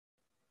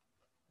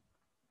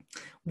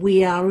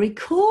We are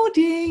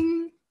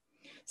recording.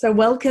 So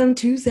welcome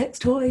to Sex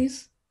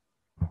Toys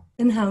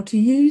and how to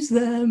use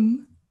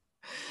them.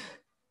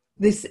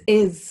 This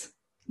is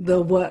the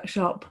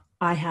workshop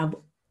I have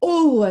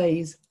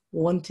always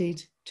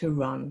wanted to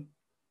run.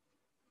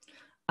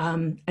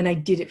 And I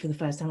did it for the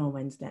first time on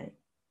Wednesday.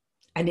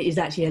 And it is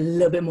actually a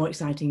little bit more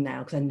exciting now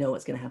because I know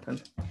what's going to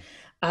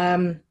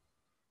happen.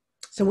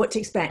 So what to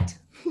expect?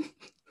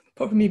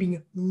 Apart from me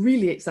being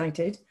really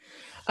excited.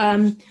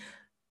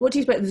 What to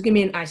expect? There's going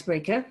to be an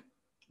icebreaker.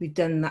 We've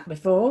done that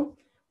before.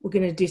 We're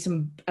going to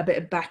do a bit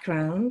of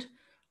background.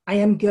 I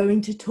am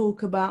going to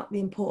talk about the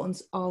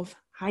importance of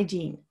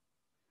hygiene.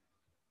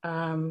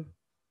 I'm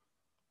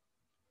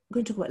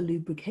going to talk about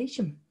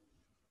lubrication.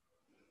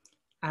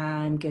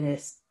 I'm going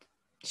to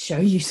show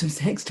you some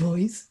sex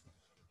toys.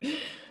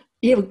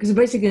 Yeah, because we're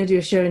basically going to do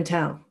a show and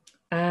tell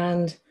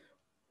and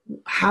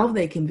how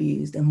they can be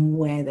used and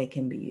where they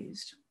can be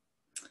used.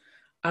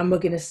 And we're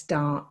going to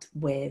start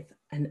with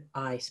an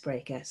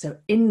icebreaker. So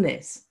in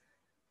this,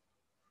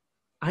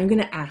 I'm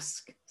going to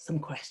ask some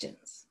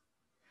questions.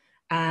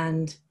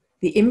 And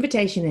the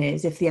invitation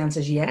is, if the answer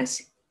is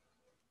yes,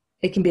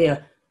 it can be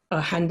a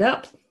hand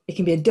up, it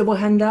can be a double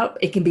hand up,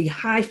 it can be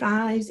high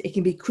fives, it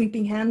can be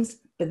creeping hands,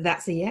 but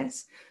that's a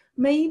yes.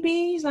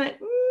 Maybe it's like,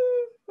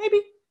 maybe.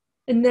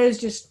 And no's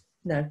just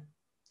no.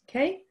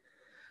 Okay?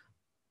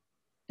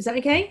 Is that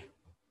okay?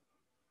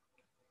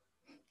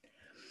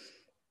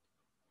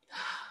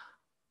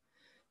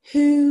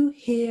 Who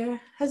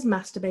here has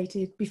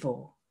masturbated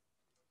before?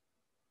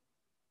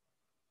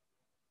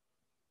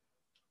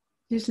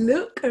 Just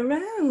look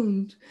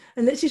around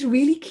and let's just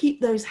really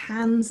keep those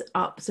hands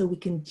up so we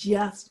can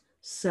just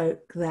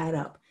soak that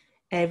up.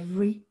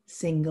 Every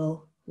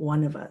single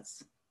one of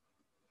us.